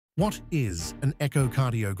What is an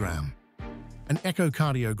echocardiogram? An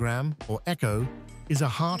echocardiogram, or echo, is a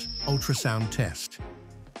heart ultrasound test.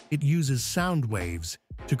 It uses sound waves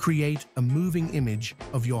to create a moving image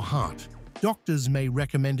of your heart. Doctors may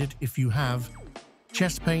recommend it if you have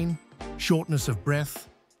chest pain, shortness of breath,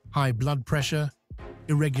 high blood pressure,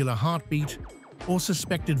 irregular heartbeat, or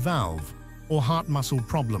suspected valve or heart muscle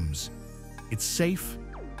problems. It's safe,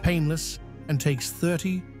 painless, and takes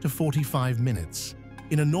 30 to 45 minutes.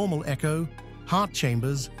 In a normal echo, heart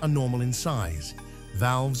chambers are normal in size.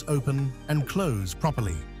 Valves open and close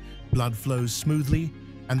properly. Blood flows smoothly,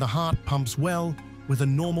 and the heart pumps well with a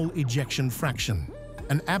normal ejection fraction.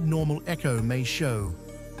 An abnormal echo may show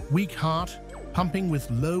weak heart, pumping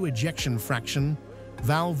with low ejection fraction,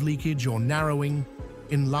 valve leakage or narrowing,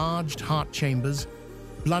 enlarged heart chambers,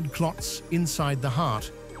 blood clots inside the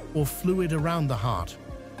heart, or fluid around the heart,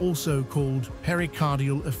 also called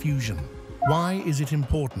pericardial effusion. Why is it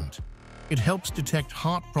important? It helps detect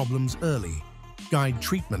heart problems early, guide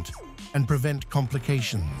treatment, and prevent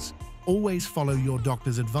complications. Always follow your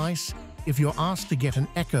doctor's advice if you're asked to get an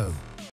echo.